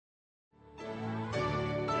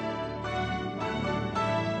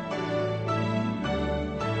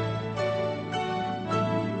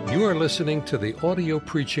You are listening to the audio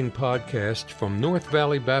preaching podcast from North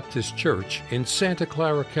Valley Baptist Church in Santa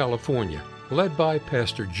Clara, California, led by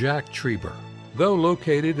Pastor Jack Trieber. Though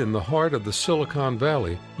located in the heart of the Silicon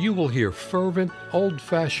Valley, you will hear fervent,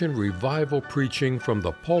 old-fashioned revival preaching from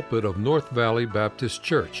the pulpit of North Valley Baptist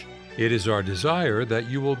Church. It is our desire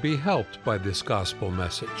that you will be helped by this gospel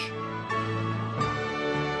message.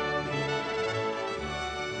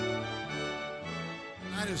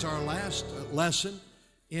 That is our last lesson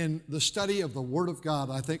in the study of the Word of God.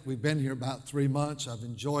 I think we've been here about 3 months. I've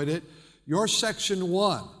enjoyed it. Your section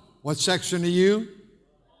 1. What section are you?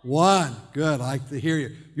 1. Good. I like to hear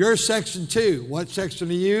you. Your section 2. What section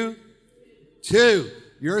are you? 2.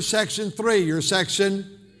 Your section 3. Your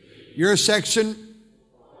section? You're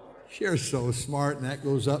so smart, and that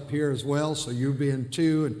goes up here as well. So you be in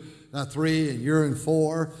 2 and 3, and you're in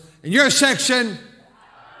 4. And your section,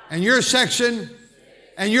 and your section,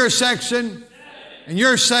 and your section, and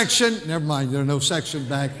your section. Never mind, there's no section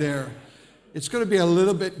back there. It's going to be a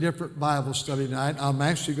little bit different Bible study tonight. I'm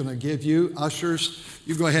actually going to give you, ushers,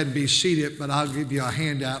 you go ahead and be seated, but I'll give you a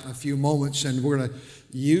handout in a few moments, and we're going to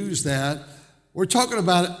use that. We're talking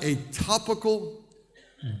about a topical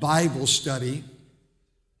Bible study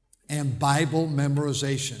and Bible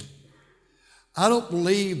memorization. I don't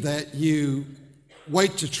believe that you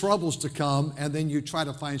wait till troubles to come and then you try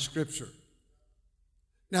to find Scripture.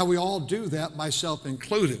 Now, we all do that, myself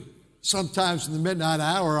included. Sometimes in the midnight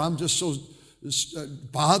hour, I'm just so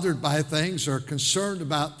bothered by things or concerned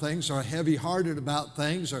about things or heavy-hearted about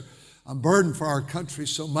things, or I'm burdened for our country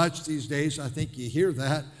so much these days. I think you hear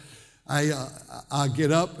that. I'll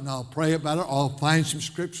get up and I'll pray about it. I'll find some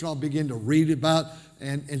Scripture. I'll begin to read about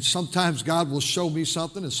and sometimes God will show me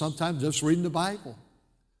something, and sometimes just reading the Bible.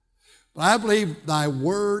 But I believe thy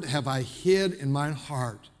word have I hid in mine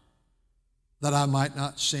heart, that I might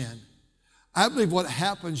not sin. I believe what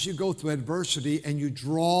happens, you go through adversity and you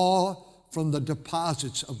draw from the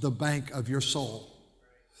deposits of the bank of your soul.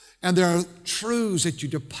 And there are truths that you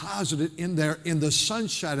deposited in there in the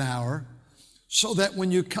sunshine hour, so that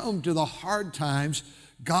when you come to the hard times,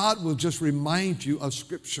 God will just remind you of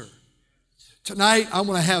Scripture. Tonight, I'm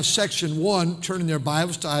going to have section 1, turn in their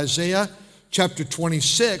Bibles to Isaiah chapter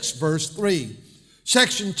 26, verse 3.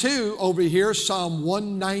 Section 2 over here, Psalm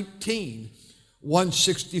 119,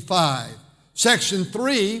 165. Section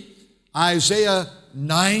 3, Isaiah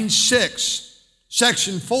 9:6.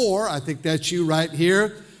 Section 4, I think that's you right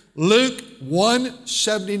here, Luke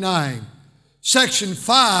 1:79. Section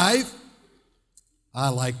 5, I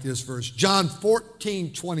like this verse, John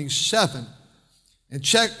 14:27. And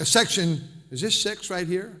section, is this 6 right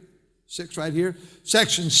here? 6 right here.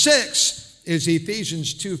 Section 6 is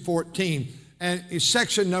Ephesians 2:14. And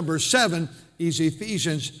section number 7 is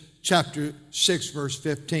Ephesians chapter 6, verse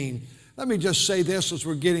 15. Let me just say this as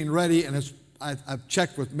we're getting ready, and I've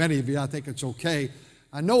checked with many of you. I think it's okay.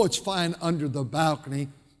 I know it's fine under the balcony.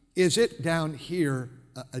 Is it down here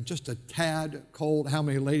just a tad cold? How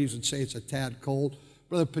many ladies would say it's a tad cold?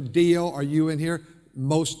 Brother Padillo, are you in here?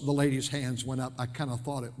 Most of the ladies' hands went up. I kind of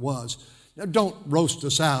thought it was. Now, don't roast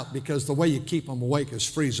us out, because the way you keep them awake is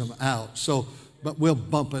freeze them out. But we'll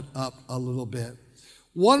bump it up a little bit.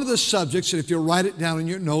 One of the subjects, and if you'll write it down in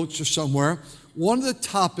your notes or somewhere, one of the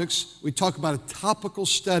topics, we talk about a topical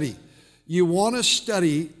study. You want to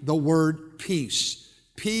study the word peace.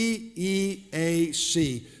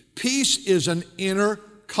 P-E-A-C. Peace is an inner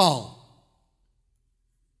calm.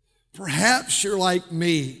 Perhaps you're like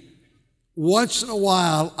me. Once in a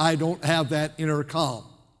while, I don't have that inner calm.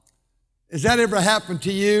 Has that ever happened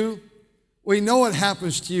to you? We know it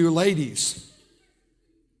happens to you ladies,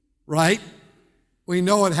 right? We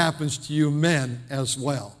know it happens to you men as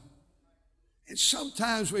well. And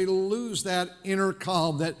sometimes we lose that inner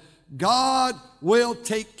calm that God will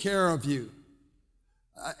take care of you.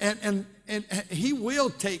 And He will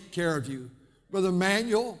take care of you. Brother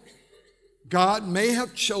Manuel, God may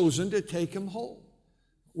have chosen to take him home.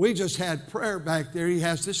 We just had prayer back there. He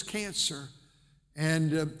has this cancer.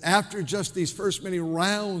 And after just these first many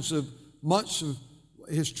rounds of months of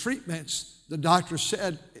his treatments, the doctor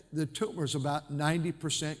said the tumor's about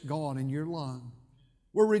 90% gone in your lung.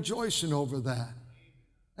 We're rejoicing over that.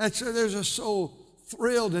 They're just so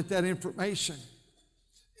thrilled at that information.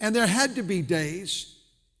 And there had to be days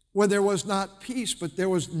where there was not peace, but there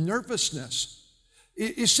was nervousness.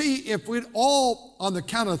 You see, if we'd all, on the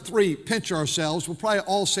count of 3, pinch ourselves, we'll probably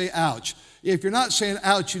all say, ouch. If you're not saying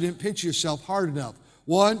ouch, you didn't pinch yourself hard enough.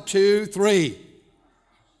 1, 2, 3.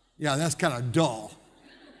 Yeah, that's kind of dull.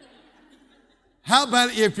 How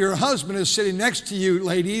about if your husband is sitting next to you,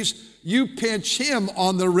 ladies, you pinch him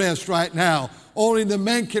on the wrist right now. Only the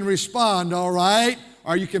men can respond, all right?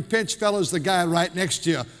 or you can pinch, fellas, the guy right next to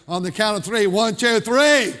you. On the count of three. 1, 2,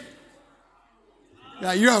 3.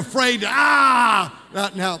 Now, you're afraid to,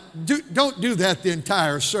 Now, don't do that the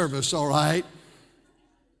entire service, all right?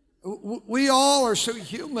 We all are so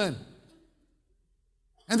human.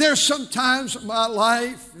 And there's some times in my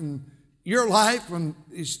life and your life when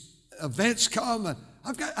these events come, and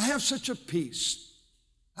I have such a peace.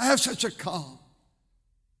 I have such a calm.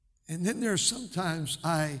 And then there's sometimes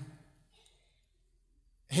I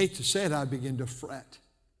hate to say it, I begin to fret.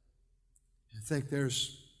 I think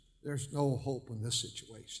there's no hope in this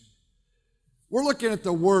situation. We're looking at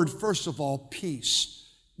the word, first of all, peace.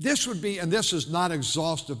 This would be, and this is not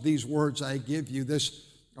exhaustive, these words I give you,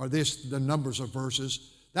 the numbers of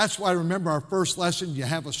verses. That's why, remember our first lesson, you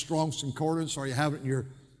have a Strong's Concordance, or you have it in your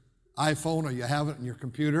iPhone, or you have it in your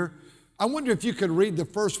computer. I wonder if you could read the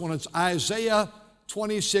first one. It's Isaiah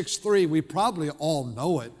 26:3. We probably all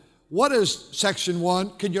know it. What is section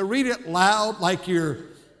 1? Can you read it loud like you're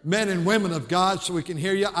men and women of God so we can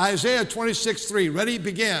hear you? Isaiah 26:3. Ready?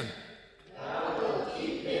 Begin. Thou wilt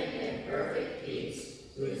keep him in perfect peace,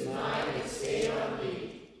 whose mind is stayed on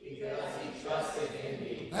thee, because he trusted in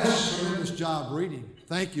thee. That's a tremendous job reading.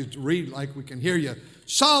 Thank you to read like we can hear you.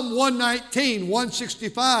 Psalm 119,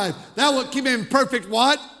 165. Thou wilt keep him in perfect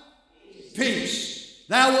what? Peace.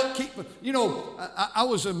 Thou wilt keep him. You know, I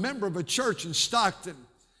was a member of a church in Stockton,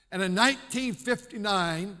 and in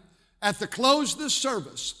 1959, at the close of the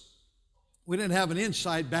service, we didn't have an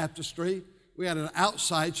inside baptistry. We had an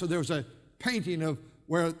outside, so there was a painting of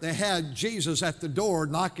where they had Jesus at the door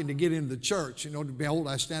knocking to get into the church. You know, behold,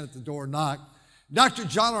 I stand at the door and knock. Dr.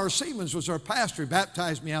 John R. Siemens was our pastor. He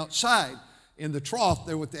baptized me outside in the trough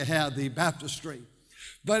there where they had the baptistry.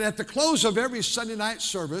 But at the close of every Sunday night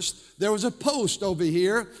service, there was a post over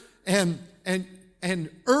here, and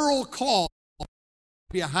Earl called.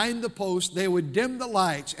 Behind the post, they would dim the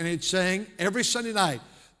lights, and it'd sing every Sunday night,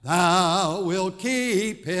 Thou wilt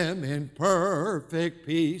keep him in perfect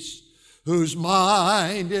peace, whose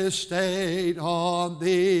mind is stayed on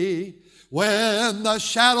thee. When the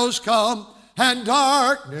shadows come and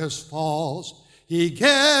darkness falls, he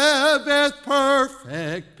giveth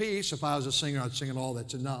perfect peace. If I was a singer, I'd sing it all.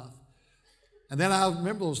 That's enough. And then I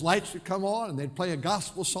remember those lights would come on, and they'd play a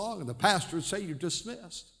gospel song, and the pastor would say, You're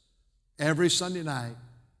dismissed. Every Sunday night,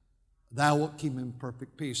 thou wilt keep him in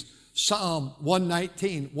perfect peace. Psalm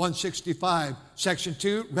 119, 165, section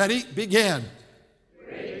 2. Ready? Begin.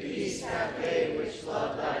 Great peace have they which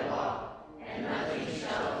love thy law, and nothing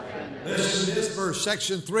shall offend them. Listen to this verse,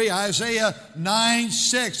 section 3, Isaiah 9,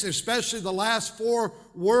 6, especially the last 4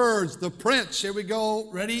 words, the Prince. Here we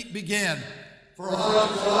go. Ready? Begin. For unto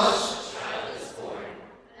us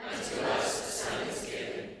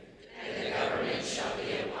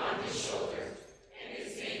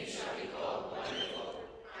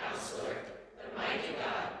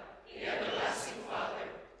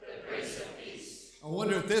I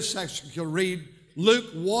wonder if this section can read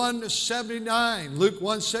Luke 1:79. Luke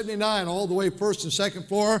 1:79, all the way first and second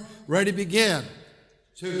floor. Ready, begin.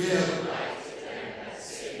 To give light to them that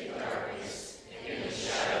sit in darkness and in the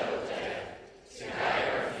shadow of death, to guide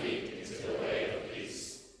our feet into the way of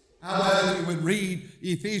peace. How about if you would read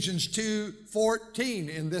Ephesians 2:14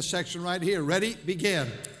 in this section right here. Ready,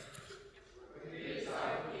 begin.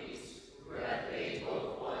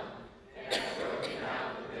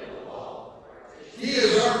 He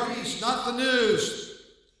is our peace, not the news.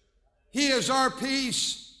 He is our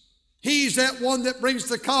peace. He's that one that brings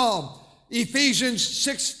the calm. Ephesians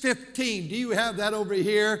 6:15. Do you have that over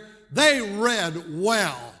here? They read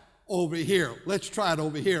well over here. Let's try it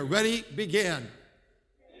over here. Ready? Begin.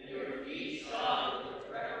 And your peace shone with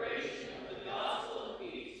the preparation of the gospel of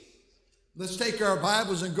peace. Let's take our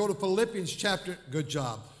Bibles and go to Philippians chapter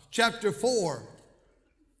 4.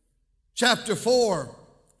 Chapter 4.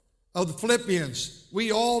 Of the Philippians.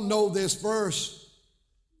 We all know this verse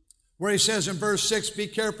where he says in verse 6, Be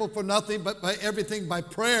careful for nothing, but by everything by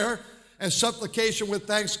prayer and supplication with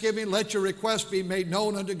thanksgiving, let your requests be made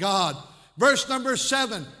known unto God. Verse number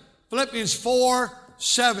 7, Philippians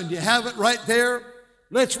 4:7. Do you have it right there?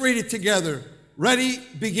 Let's read it together. Ready?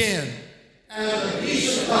 Begin. And the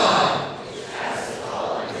peace of God,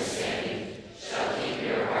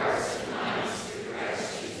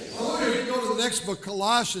 next book,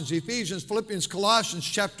 Colossians, Ephesians, Philippians, Colossians,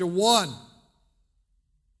 chapter 1.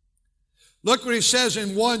 Look what he says in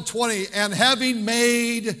 1:20, and having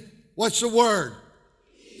made, what's the word?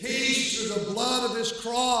 Peace through the blood of his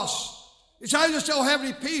cross. He says, I just don't have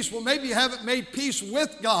any peace. Well, maybe you haven't made peace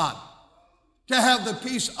with God to have the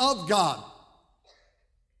peace of God.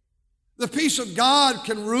 The peace of God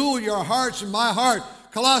can rule your hearts and my heart.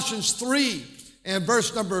 Colossians 3, and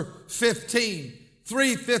verse number 15.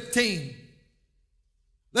 3:15.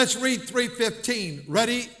 Let's read 3:15.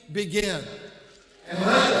 Ready? Begin. And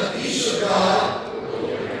let the peace of God rule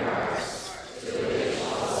in your hearts, to which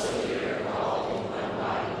also you are called in one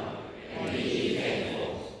body, and be ye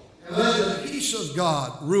thankful. And let the peace of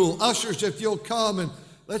God rule. Ushers, if you'll come and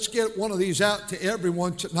let's get one of these out to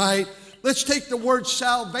everyone tonight. Let's take the word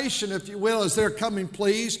salvation, if you will, as they're coming,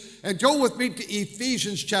 please, and go with me to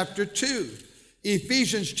Ephesians chapter 2.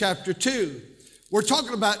 Ephesians chapter 2. We're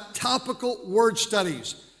talking about topical word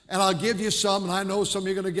studies, and I'll give you some, and I know some of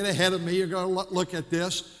you are going to get ahead of me. You're going to look at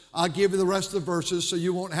this. I'll give you the rest of the verses so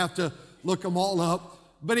you won't have to look them all up.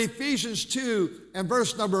 But Ephesians 2 and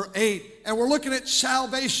verse number 8, and we're looking at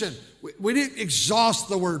salvation. We didn't exhaust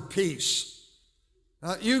the word peace.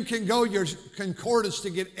 You can go your concordance to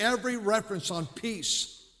get every reference on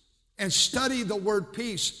peace and study the word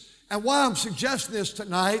peace. And while I'm suggesting this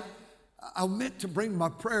tonight, I meant to bring my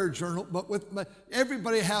prayer journal, but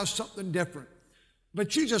everybody has something different.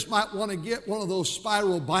 But you just might want to get one of those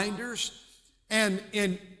spiral binders. And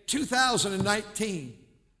in 2019,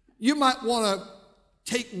 you might want to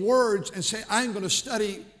take words and say, I'm going to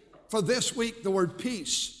study for this week the word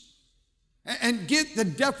peace. And get the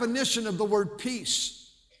definition of the word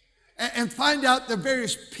peace. And find out the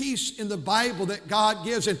various peace in the Bible that God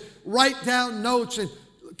gives. And write down notes and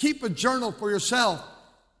keep a journal for yourself.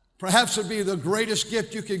 Perhaps it'd be the greatest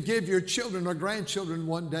gift you could give your children or grandchildren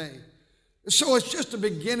one day. So it's just a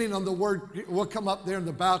beginning on the word. We'll come up there in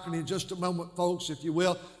the balcony in just a moment, folks, if you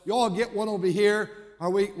will. You all get one over here.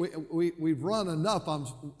 We've run enough,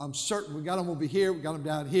 I'm certain. We got them over here. We got them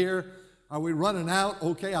down here. Are we running out?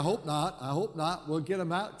 Okay, I hope not. I hope not. We'll get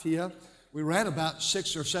them out to you. We ran about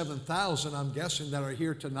 6,000 or 7,000, I'm guessing, that are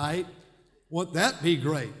here tonight. Wouldn't that be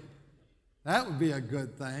great? That would be a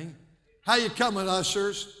good thing. How you coming,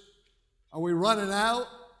 ushers? Are we running out?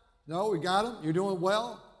 No, we got them? You're doing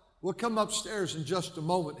well? We'll come upstairs in just a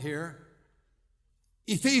moment here.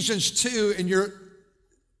 Ephesians 2 in your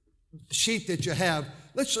sheet that you have.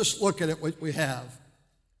 Let's just look at it, what we have.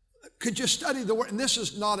 Could you study the word? And this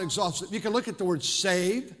is not exhaustive. You can look at the word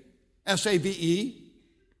save, S-A-V-E,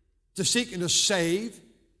 to seek and to save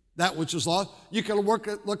that which is lost. You can look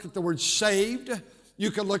at the word saved. You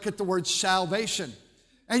can look at the word salvation.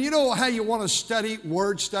 And you know how you want to study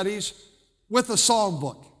word studies? With a psalm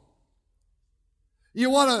book. You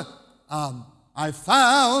want to, I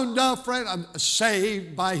found a friend, I'm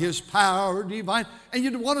saved by his power divine. And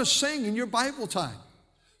you'd want to sing in your Bible time.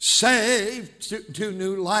 Saved to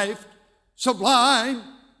new life, sublime,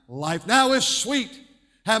 life now is sweet,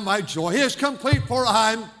 and my joy is complete, for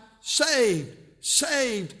I'm saved,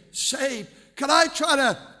 saved, saved. Could I try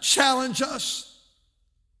to challenge us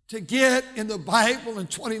to get in the Bible in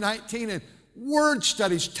 2019 and word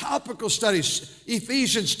studies, topical studies,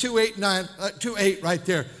 Ephesians 2:8 right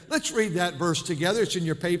there. Let's read that verse together. It's in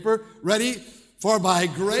your paper. Ready? For by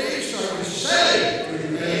grace are we saved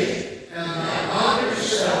through faith, and not of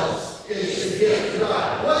yourselves, is the gift of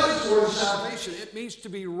God. What is the word salvation? It means to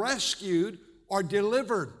be rescued or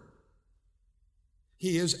delivered.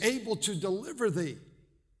 He is able to deliver thee.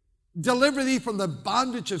 Deliver thee from the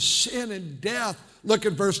bondage of sin and death. Look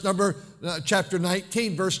at verse number, chapter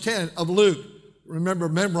 19, verse 10 of Luke. Remember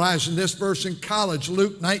memorizing this verse in college,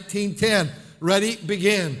 Luke 19:10. Ready?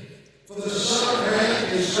 Begin. For the Son of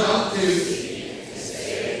Man is come to.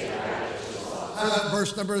 How about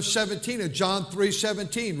verse number 17 of John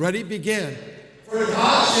 3:17? Ready? Begin. For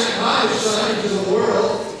God sent not his Son into the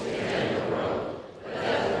world.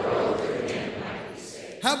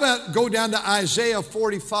 How about go down to Isaiah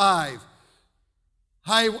 45?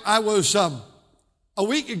 I was a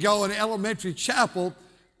week ago in elementary chapel.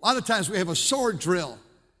 A lot of times we have a sword drill.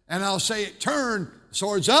 And I'll say, turn,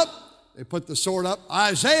 swords up. They put the sword up.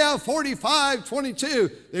 Isaiah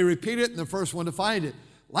 45:22. They repeat it, and the first one to find it.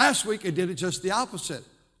 Last week I did it just the opposite.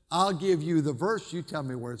 I'll give you the verse, you tell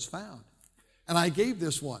me where it's found. And I gave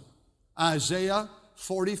this one. Isaiah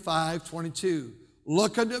 45:22.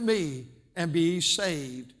 Look unto me and be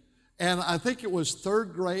saved. And I think it was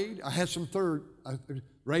third grade. I had some third,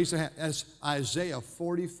 raise a hand. That's Isaiah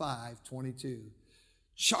 45:22.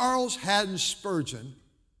 Charles Haddon Spurgeon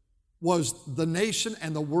was the nation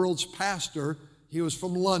and the world's pastor. He was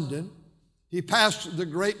from London. He pastored the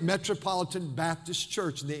great Metropolitan Baptist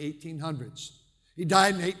Church in the 1800s. He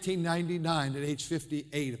died in 1899 at age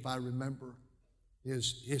 58, if I remember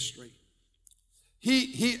his history.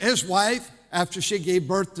 His wife, after she gave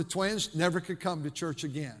birth to twins, never could come to church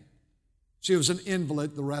again. She was an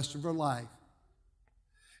invalid the rest of her life.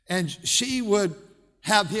 And she would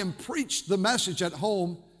have him preach the message at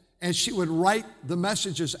home, and she would write the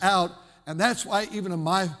messages out. And that's why even in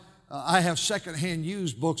my, I have secondhand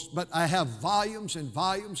used books, but I have volumes and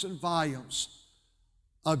volumes and volumes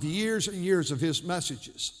of years and years of his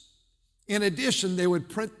messages. In addition, they would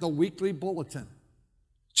print the weekly bulletin.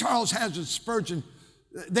 Charles Haddon Spurgeon,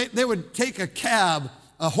 they would take a cab,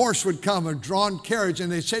 a horse would come, a drawn carriage, and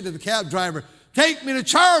they'd say to the cab driver, "Take me to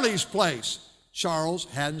Charlie's place." Charles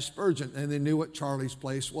Haddon Spurgeon, and they knew what Charlie's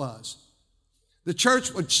place was. The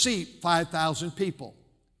church would seat 5,000 people.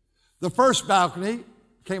 The first balcony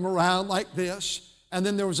came around like this, and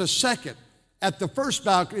then there was a second. At the first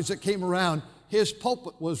balconies that came around, his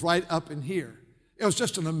pulpit was right up in here. It was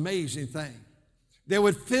just an amazing thing. They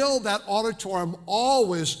would fill that auditorium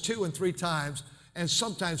always 2 and 3 times, and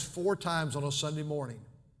sometimes 4 times on a Sunday morning.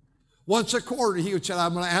 Once a quarter, he would say,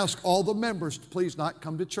 "I'm going to ask all the members to please not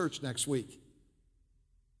come to church next week.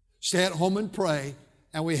 Stay at home and pray,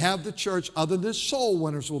 and we have the church, other than soul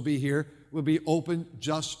winners will be here, will be open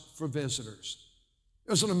just for visitors."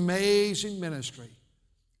 It was an amazing ministry.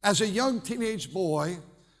 As a young teenage boy,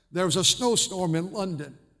 there was a snowstorm in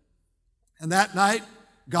London. And that night,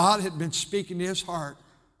 God had been speaking to his heart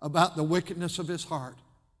about the wickedness of his heart.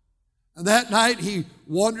 And that night, he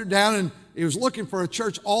wandered down and he was looking for a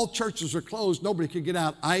church. All churches were closed. Nobody could get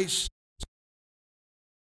out. Ice.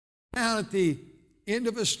 Down at the end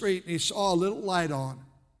of a street, and he saw a little light on.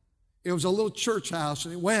 It was a little church house,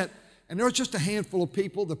 and he went, and there was just a handful of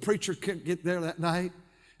people. The preacher couldn't get there that night.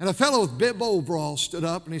 And a fellow with bib overalls stood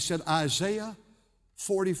up, and he said, "Isaiah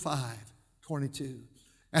 45:22.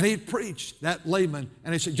 And he preached, that layman,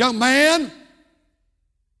 and he said, "Young man,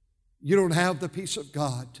 you don't have the peace of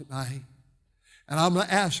God tonight. And I'm going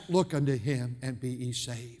to ask, look unto him and be ye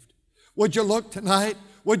saved." Would you look tonight?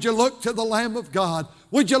 Would you look to the Lamb of God?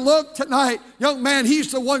 Would you look tonight? Young man,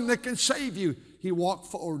 he's the one that can save you. He walked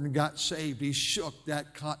forward and got saved. He shook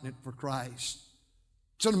that continent for Christ.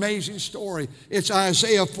 It's an amazing story. It's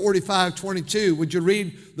Isaiah 45:22. Would you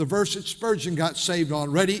read the verse that Spurgeon got saved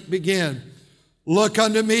on? Ready? Begin. "Look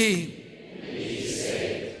unto me. And be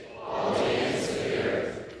saved, all the ends of the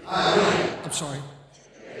earth. I'm sorry.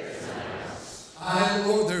 There's none else.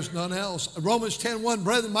 Lord, there's none else. Romans 10:1,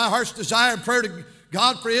 "Brethren, my heart's desire and prayer to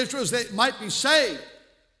God for Israel is that it might be saved."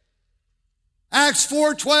 Acts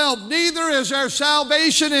 4:12, "Neither is there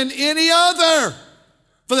salvation in any other,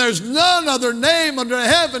 for there's none other name under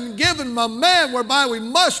heaven given among men whereby we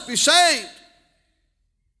must be saved."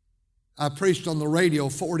 I preached on the radio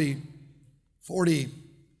 44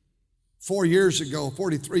 years ago,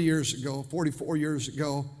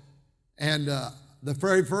 and the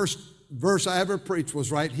very first verse I ever preached was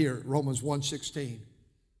right here, Romans 1:16.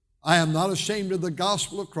 "I am not ashamed of the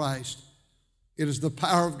gospel of Christ. It is the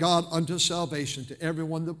power of God unto salvation to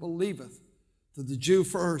everyone that believeth, to the Jew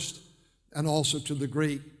first, and also to the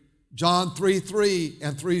Greek." John 3:3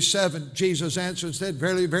 and 3:7, Jesus answered and said,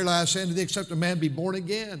 "Verily, verily, I say unto thee, except a man be born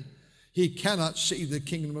again, he cannot see the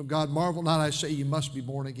kingdom of God. Marvel not, I say, you must be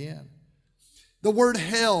born again." The word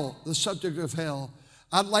hell, the subject of hell,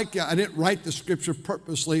 I didn't write the scripture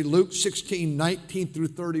purposely, Luke 16:19 through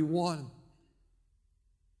 31.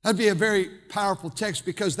 That'd be a very powerful text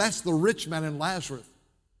because that's the rich man and Lazarus.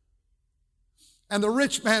 And the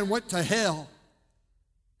rich man went to hell,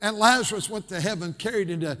 and Lazarus went to heaven, carried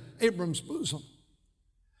into Abram's bosom.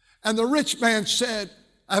 And the rich man said,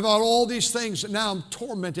 "I've had all these things, and now I'm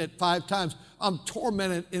tormented 5 times. I'm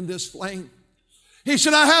tormented in this flame." He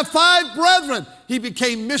said, "I have 5 brethren." He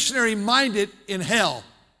became missionary-minded in hell.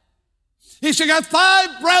 He said, "I got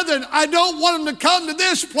 5 brethren. I don't want them to come to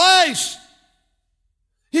this place."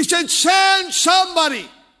 He said, "Send somebody."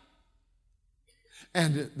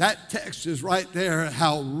 And that text is right there,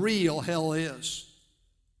 how real hell is.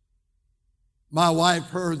 My wife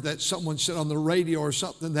heard that someone said on the radio or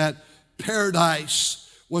something that paradise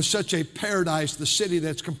was such a paradise, the city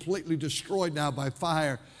that's completely destroyed now by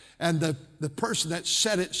fire. And the person that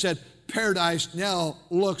said it said, "Paradise now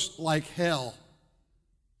looks like hell."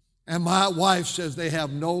 And my wife says they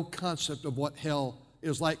have no concept of what hell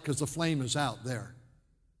is like because the flame is out there.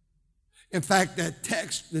 In fact, that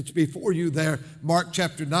text that's before you there, Mark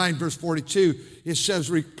chapter 9, verse 42, it says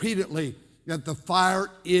repeatedly that the fire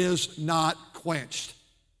is not quenched.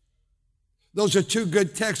 Those are 2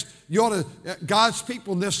 good texts. You ought to, God's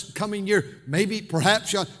people in this coming year, maybe,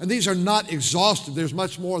 perhaps, and these are not exhaustive. There's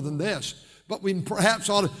much more than this. But we perhaps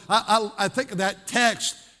ought to, I think of that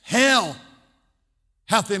text, hell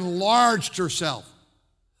hath enlarged herself.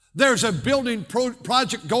 There's a building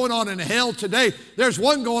project going on in hell today. There's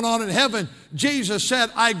one going on in heaven. Jesus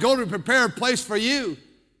said, "I go to prepare a place for you."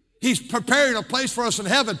 He's preparing a place for us in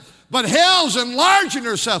heaven. But hell's enlarging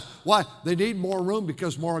herself. Why? They need more room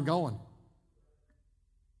because more are going.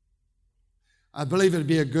 I believe it'd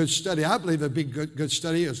be a good study. I believe it'd be good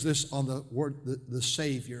study is this on the word, the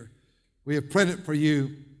Savior. We have printed for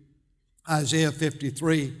you Isaiah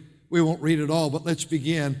 53. We won't read it all, but let's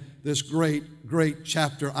begin this great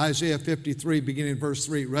chapter. Isaiah 53, beginning in verse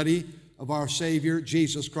 3. Ready? Of our Savior,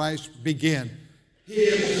 Jesus Christ, begin. He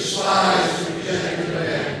is despised and rejected of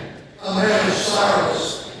men, a man of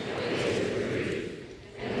sorrows,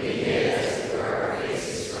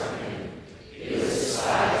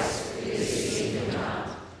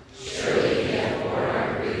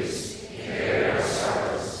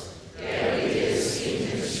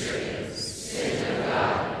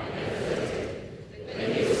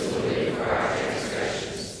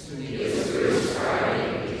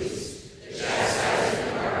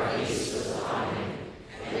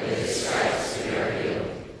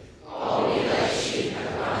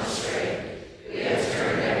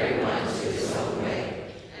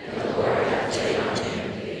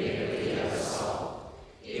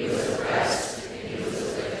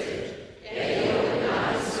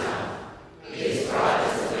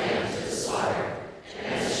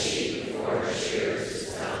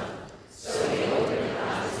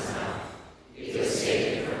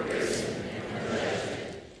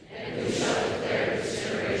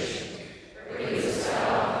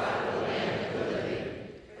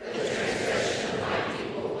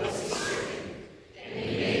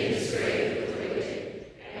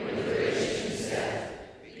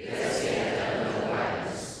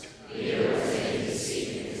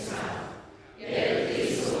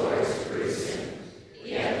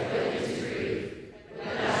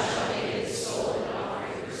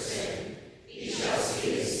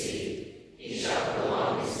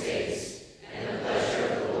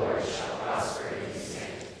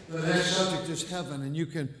 heaven, and you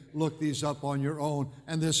can look these up on your own,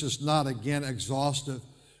 and this is not, again, exhaustive,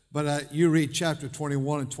 but you read chapter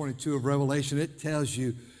 21 and 22 of Revelation, it tells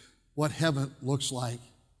you what heaven looks like,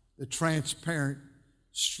 the transparent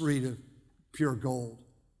street of pure gold.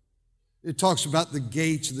 It talks about the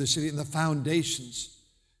gates of the city and the foundations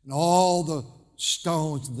and all the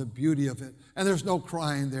stones and the beauty of it, and there's no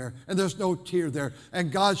crying there, and there's no tear there,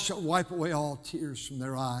 and God shall wipe away all tears from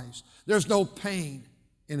their eyes. There's no pain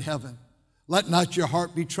in heaven. Let not your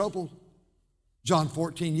heart be troubled. John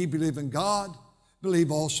 14, ye believe in God,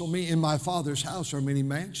 believe also me. In my Father's house are many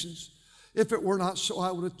mansions. If it were not so,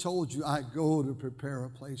 I would have told you, I go to prepare a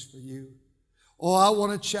place for you. Oh, I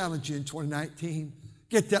want to challenge you in 2019.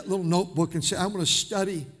 Get that little notebook and say, I'm going to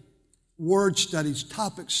study word studies,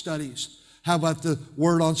 topic studies. How about the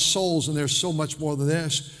word on souls? And there's so much more than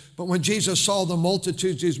this. But when Jesus saw the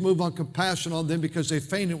multitudes, he was moved on compassion on them because they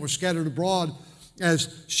fainted and were scattered abroad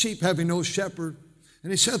as sheep having no shepherd.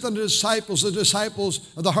 And he saith unto the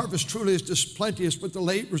disciples of the harvest truly is plenteous, but the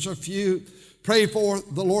laborers are few. Pray for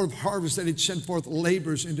the Lord of harvest that he'd send forth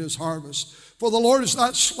laborers into his harvest. For the Lord is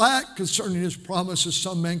not slack concerning his promises,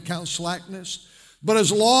 some men count slackness, but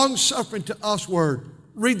is long-suffering to usward.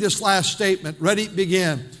 Read this last statement. Ready?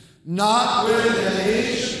 Begin. Not willing that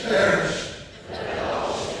any should perish, but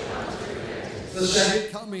all should come to repentance. The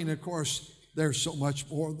second coming, of course, there's so much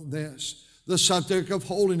more than this. The subject of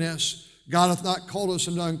holiness. God hath not called us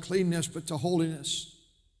into uncleanness, but to holiness.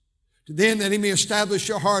 To then that he may establish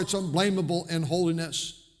your hearts unblameable in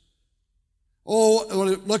holiness. Oh,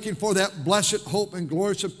 looking for that blessed hope and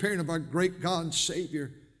glorious appearing of our great God and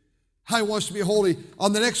Savior. How he wants to be holy.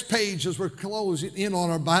 On the next page, as we're closing in on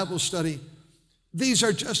our Bible study, these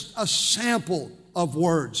are just a sample of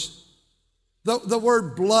words. The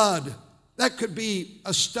word blood, that could be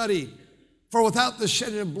a study. For without the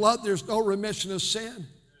shedding of blood, there's no remission of sin.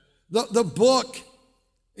 The book,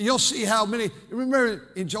 you'll see how many, remember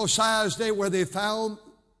in Josiah's day where they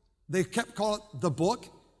kept calling it the book,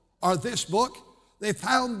 or this book? They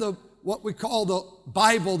found what we call the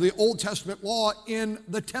Bible, the Old Testament law, in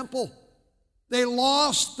the temple. They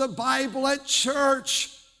lost the Bible at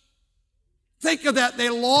church. Think of that. They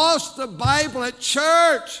lost the Bible at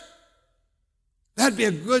church. That'd be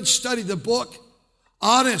a good study, the book.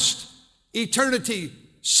 Honest, eternity,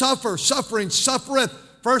 suffering, suffereth.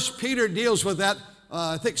 1 Peter deals with that,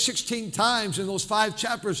 I think 16 times in those 5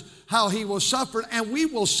 chapters, how he will suffer, and we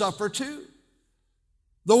will suffer too.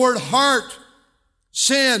 The word heart,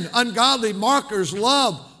 sin, ungodly, mockers,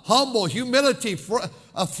 love, humble, humility,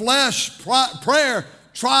 flesh, prayer,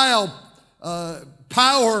 trial,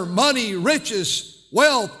 power, money, riches,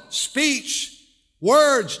 wealth, speech,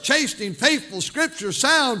 words, chastening, faithful, scripture,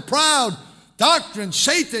 sound, proud, doctrine,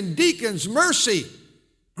 Satan, deacons, mercy,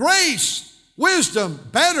 grace, wisdom,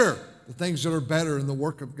 better, the things that are better in the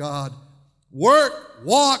work of God. Work,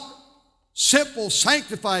 walk, simple,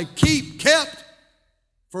 sanctified, keep, kept.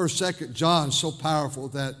 1st, 2nd John, so powerful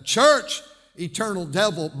with that. Church, eternal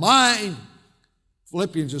devil, mind.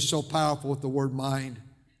 Philippians is so powerful with the word mind.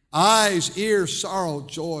 Eyes, ears, sorrow,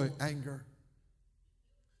 joy, anger.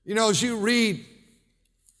 You know, as you read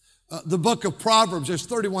the book of Proverbs, there's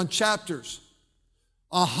 31 chapters.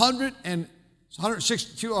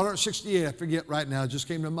 162, 168, I forget right now, it just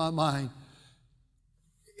came to my mind.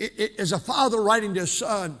 It is a father writing to his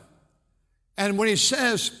son. And when he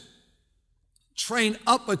says, train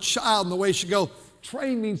up a child in the way he should go,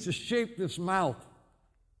 train means to shape this mouth.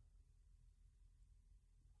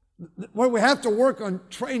 Where we have to work on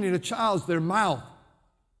training a child is their mouth.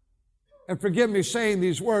 And forgive me saying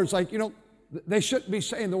these words, like, you know, they shouldn't be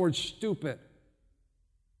saying the word stupid.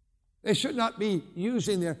 They should not be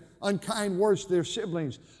using their unkind words to their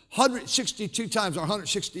siblings. 162 times, or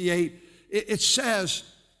 168, it says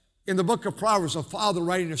in the book of Proverbs, a father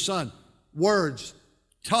writing to his son, words,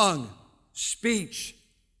 tongue, speech.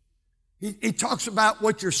 He talks about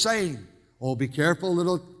what you're saying. Oh, be careful,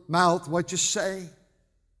 little mouth, what you say.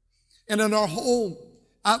 And in our home,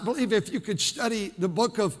 I believe if you could study the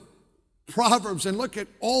book of Proverbs and look at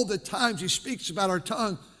all the times he speaks about our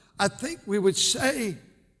tongue, I think we would say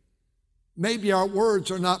maybe our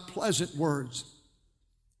words are not pleasant words,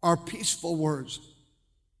 are peaceful words,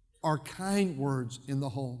 are kind words in the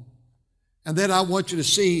home. And then I want you to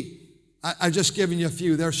see, I've just given you a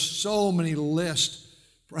few. There's so many lists.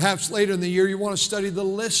 Perhaps later in the year you want to study the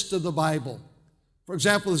list of the Bible. For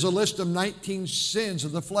example, there's a list of 19 sins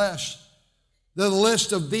of the flesh. The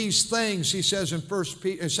list of these things, he says in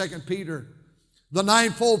 2 Peter. The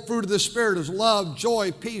ninefold fruit of the Spirit is love,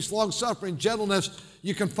 joy, peace, long-suffering, gentleness.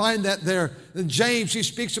 You can find that there. In James, he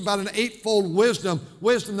speaks about an eightfold wisdom.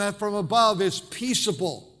 Wisdom that from above is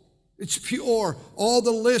peaceable. It's pure. All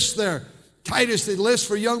the lists there. Titus, the list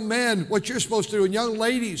for young men, what you're supposed to do, and young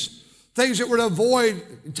ladies. Things that we're to avoid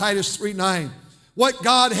in Titus 3:9. What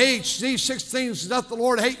God hates, these 6 things doth the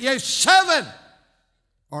Lord hate. Yea, 7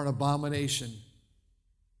 are an abomination.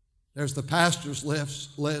 There's the pastor's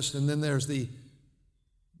list, and then there's the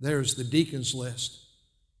deacon's list.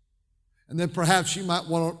 And then perhaps you might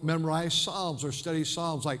want to memorize Psalms or study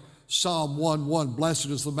Psalms like Psalm 1:1, blessed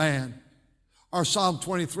is the man. Or Psalm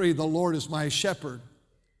 23, the Lord is my shepherd.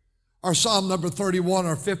 Or Psalm number 31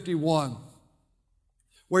 or 51,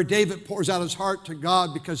 where David pours out his heart to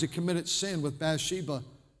God because he committed sin with Bathsheba.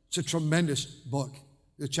 It's a tremendous book,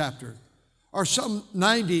 the chapter. Or Psalm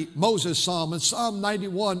 90, Moses' Psalm, and Psalm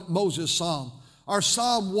 91, Moses' Psalm. Or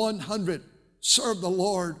Psalm 100, serve the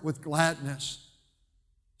Lord with gladness.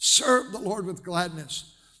 Serve the Lord with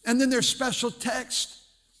gladness. And then there's special text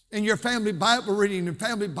in your family Bible reading and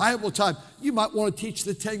family Bible time. You might want to teach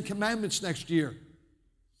the 10 Commandments next year.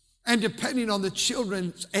 And depending on the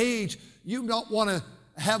children's age, you don't want to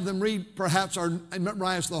have them read perhaps or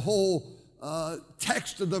memorize the whole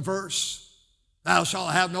text of the verse. Thou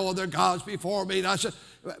shalt have no other gods before me.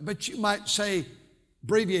 But you might say,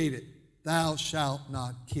 abbreviate it. Thou shalt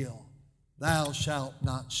not kill. Thou shalt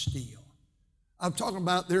not steal. I'm talking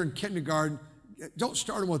about there in kindergarten. Don't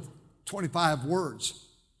start them with 25 words.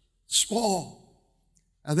 Small.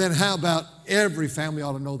 And then how about every family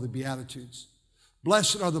ought to know the Beatitudes.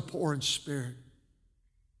 Blessed are the poor in spirit.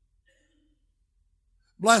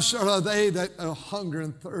 Blessed are they that hunger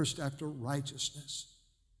and thirst after righteousness,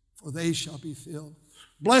 for they shall be filled.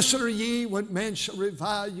 Blessed are ye when men shall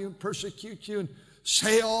revile you and persecute you and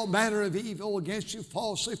say all manner of evil against you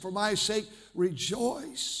falsely for my sake.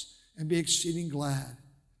 Rejoice and be exceeding glad.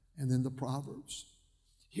 And then the Proverbs.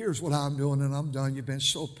 Here's what I'm doing, and I'm done. You've been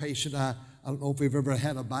so patient. I don't know if we've ever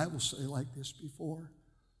had a Bible study like this before.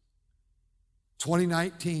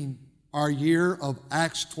 2019, our year of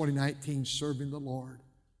Acts 2019, serving the Lord,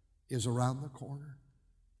 is around the corner.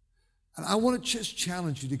 And I want to just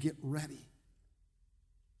challenge you to get ready.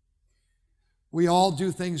 We all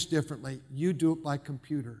do things differently. You do it by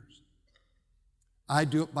computers. I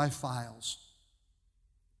do it by files.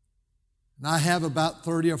 And I have about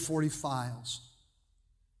 30 or 40 files.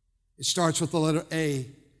 It starts with the letter A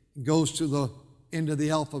and goes to the end of the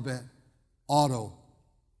alphabet. Auto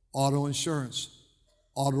insurance,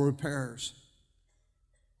 auto repairs,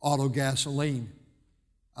 auto gasoline.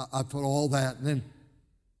 I put all that, and then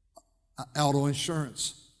auto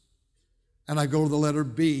insurance. And I go to the letter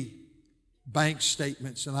B, bank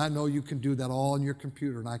statements, and I know you can do that all on your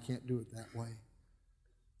computer, and I can't do it that way.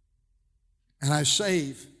 And I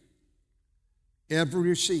save every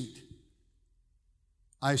receipt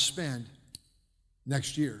I spend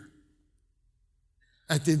next year.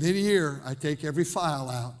 At the end of the year, I take every file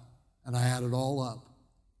out, and I add it all up.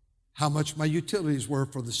 How much my utilities were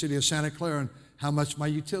for the city of Santa Clara and how much my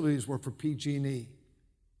utilities were for PG&E.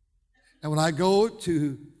 And when I go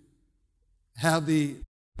to have the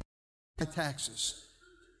taxes,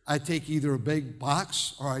 I take either a big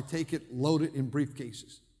box or I take it loaded in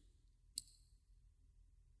briefcases.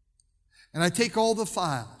 And I take all the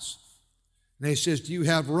files. And he says, do you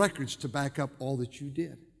have records to back up all that you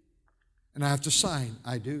did? And I have to sign,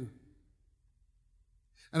 I do.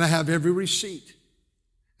 And I have every receipt.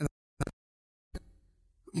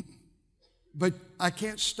 But I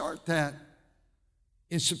can't start that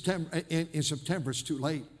in September. In September, it's too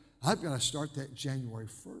late. I've got to start that January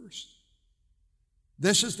 1st.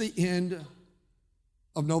 This is the end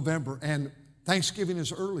of November, and Thanksgiving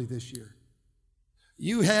is early this year.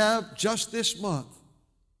 You have just this month,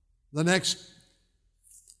 the next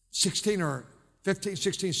 16 or 15,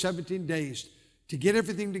 16, 17 days to get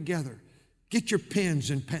everything together. Get your pens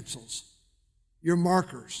and pencils, your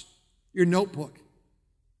markers, your notebook.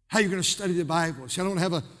 How you're going to study the Bible. See, I don't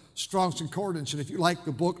have a Strong's Concordance, and if you like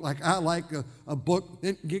the book like I like a book,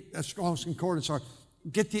 then get a Strong's Concordance or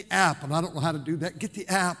get the app, and I don't know how to do that. Get the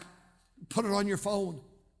app, put it on your phone,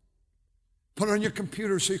 put it on your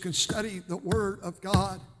computer so you can study the Word of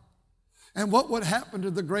God. And what would happen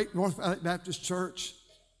to the great North Valley Baptist Church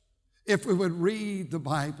if we would read the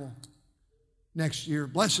Bible next year?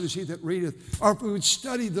 Blessed is he that readeth. Or if we would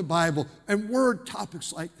study the Bible and word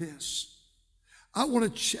topics like this. I want to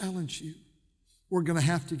challenge you. We're going to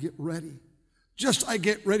have to get ready. Just I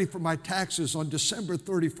get ready for my taxes on December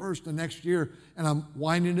 31st of next year, and I'm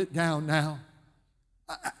winding it down now.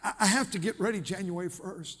 I have to get ready January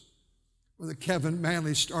 1st. Brother Kevin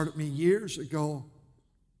Manley started me years ago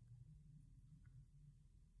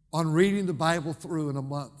on reading the Bible through in a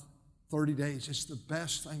month, 30 days. It's the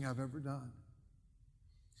best thing I've ever done.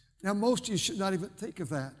 Now, most of you should not even think of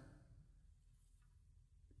that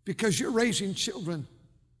because you're raising children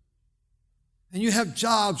and you have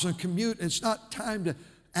jobs and commute. It's not time to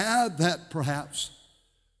add that perhaps.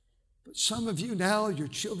 But some of you now, your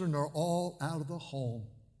children are all out of the home.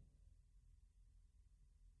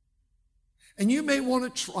 And you may want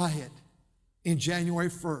to try it in January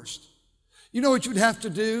 1st. You know what you'd have to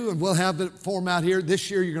do, and we'll have the form out here.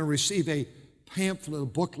 This year you're going to receive a pamphlet, a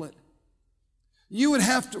booklet. You would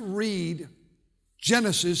have to read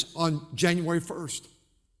Genesis on January 1st,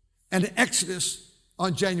 and Exodus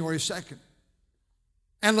on January 2nd,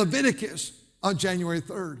 and Leviticus on January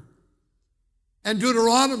 3rd, and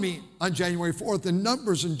Deuteronomy on January 4th, and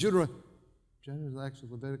Numbers and Genesis,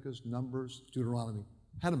 Exodus, Leviticus, Numbers, Deuteronomy.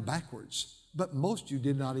 Had them backwards, but most of you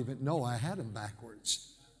did not even know I had them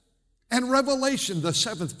backwards. And Revelation, the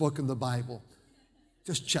 7th book in the Bible.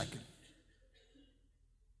 Just checking.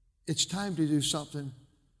 It's time to do something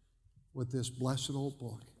with this blessed old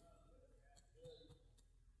book.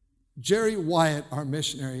 Jerry Wyatt, our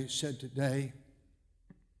missionary, said today,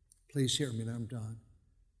 please hear me and I'm done.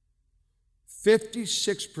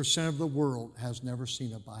 56% of the world has never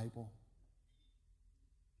seen a Bible.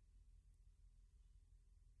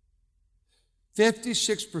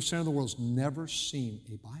 56% of the world's never seen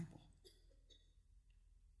a Bible.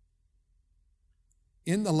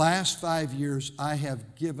 In the last 5 years, I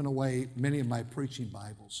have given away many of my preaching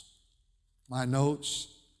Bibles. My notes,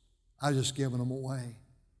 I've just given them away.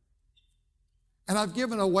 And I've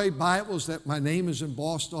given away Bibles that my name is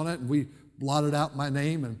embossed on it, and we blotted out my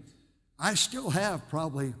name, and I still have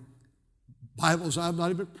probably Bibles I've not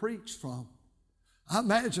even preached from. I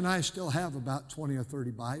imagine I still have about 20 or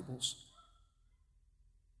 30 Bibles.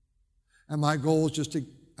 And my goal is just to,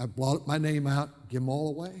 I blot my name out, give them all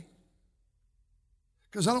away.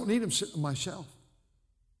 Because I don't need them sitting on my shelf.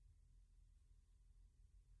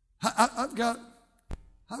 I've got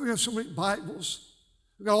so many Bibles.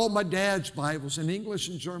 I've got all my dad's Bibles in English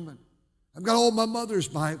and German. I've got all my mother's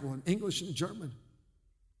Bible in English and German.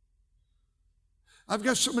 I've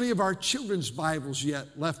got so many of our children's Bibles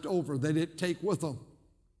yet left over they didn't take with them.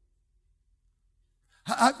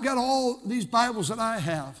 I've got all these Bibles that I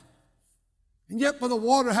have. And yet by the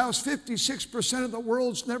Waterhouse, 56% of the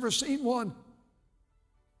world's never seen one.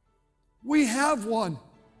 We have one.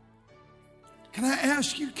 Can I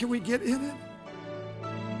ask you, can we get in it?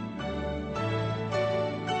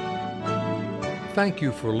 Thank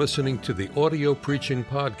you for listening to the audio preaching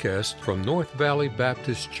podcast from North Valley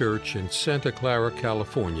Baptist Church in Santa Clara,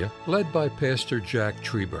 California, led by Pastor Jack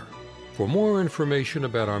Trieber. For more information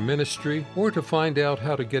about our ministry or to find out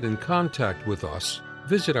how to get in contact with us,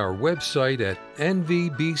 visit our website at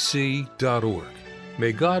nvbc.org.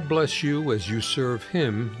 May God bless you as you serve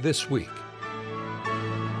Him this week.